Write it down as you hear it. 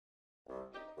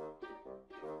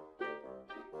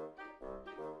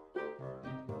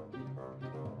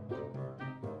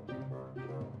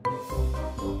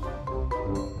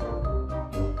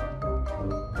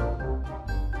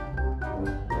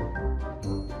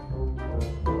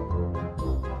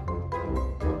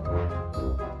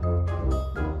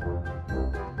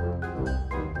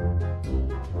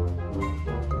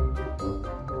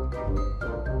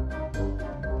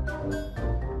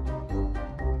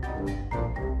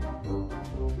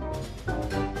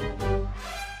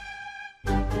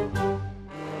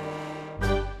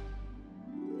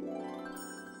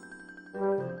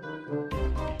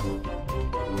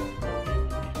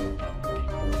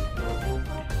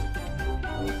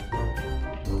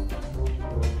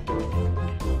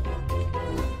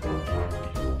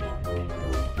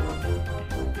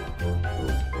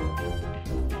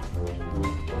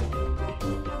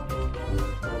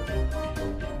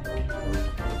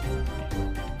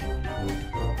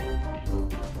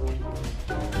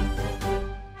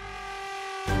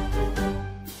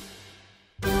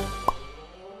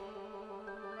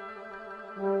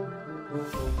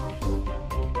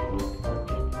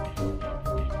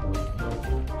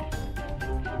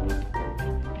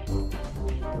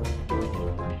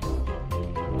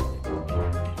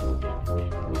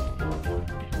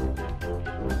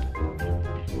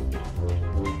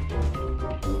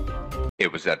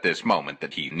It was at this moment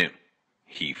that he knew.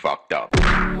 He fucked up.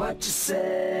 What you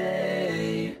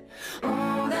say?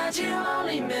 Oh, that you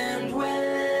only meant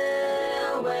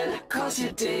well, well, 'cause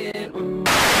you did.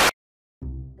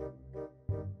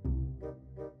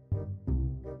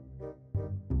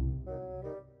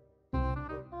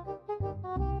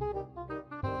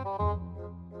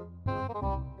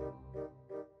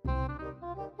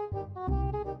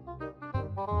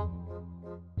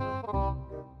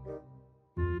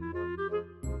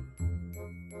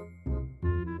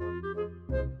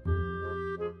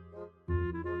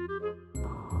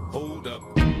 Hold up,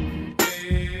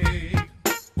 hey,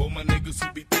 for my niggas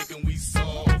who be thinking we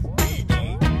soft, we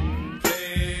don't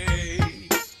play,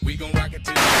 we gon' rock it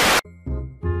till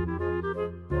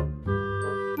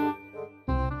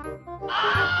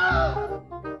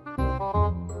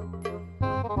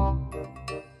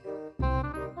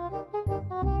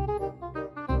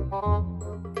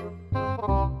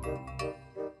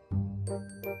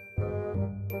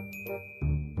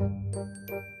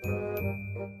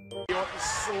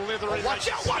slithering. Watch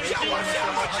out, watch out, watch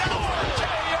out, watch out!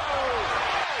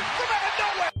 Come out of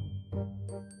nowhere!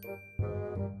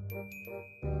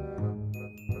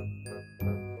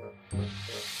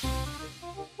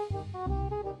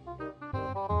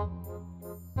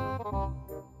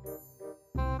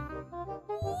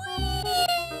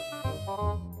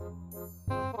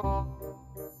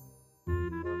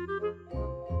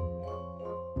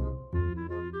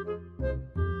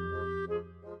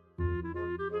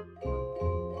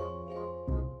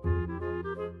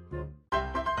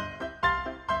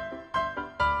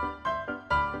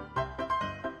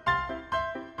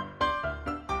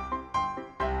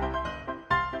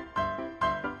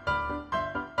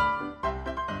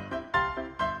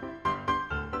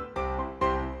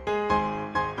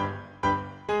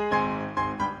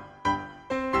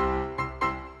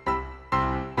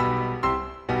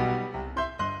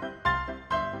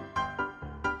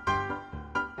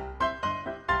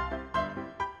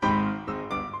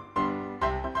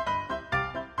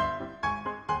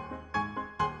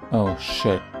 Oh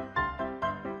shit.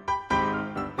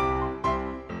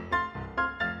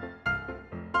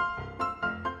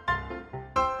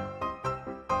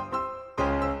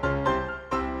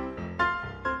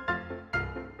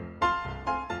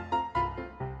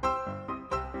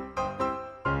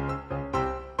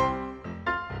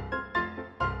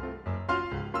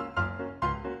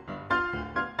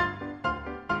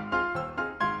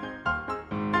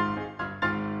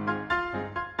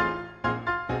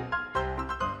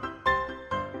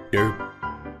 Derp.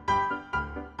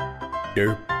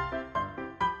 Derp.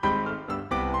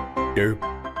 Derp.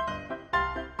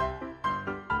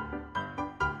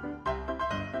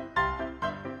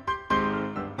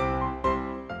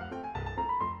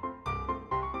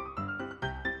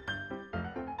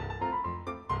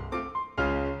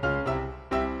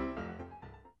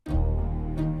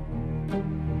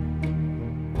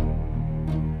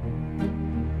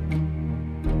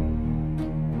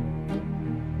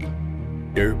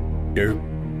 Derp. Derp.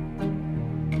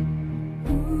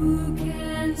 Who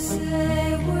can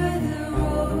say where the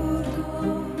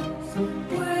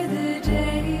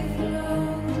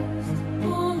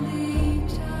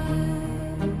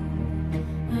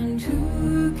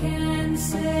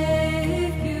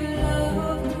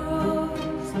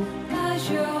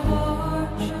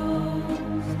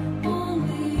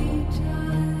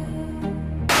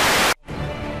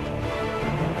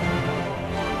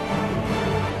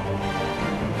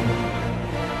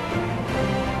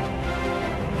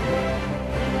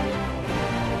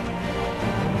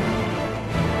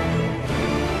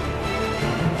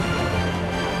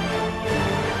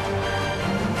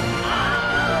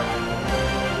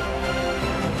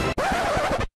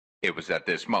It was at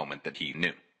this moment that he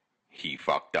knew. He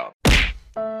fucked up.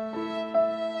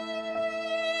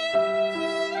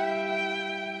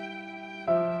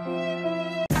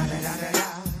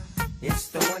 It's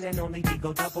the one and only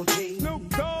Digo Double G. Snoop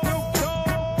Dogg.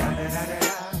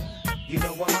 You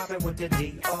know I'm mobbing with the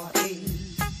D.R.E.